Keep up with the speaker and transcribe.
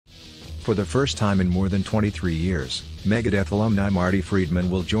For the first time in more than 23 years, Megadeth alumni Marty Friedman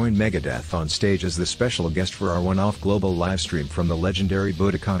will join Megadeth on stage as the special guest for our one-off global livestream from the legendary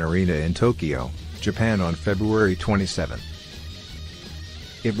Budokan Arena in Tokyo, Japan on February 27.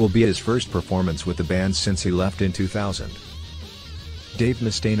 It will be his first performance with the band since he left in 2000. Dave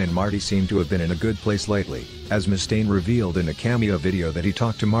Mustaine and Marty seem to have been in a good place lately, as Mustaine revealed in a cameo video that he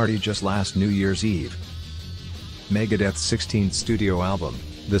talked to Marty just last New Year's Eve. Megadeth's 16th studio album,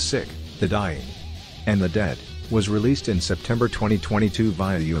 The Sick, The Dying, and The Dead, was released in September 2022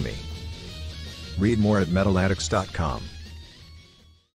 via Yumi. Read more at metaladdicts.com.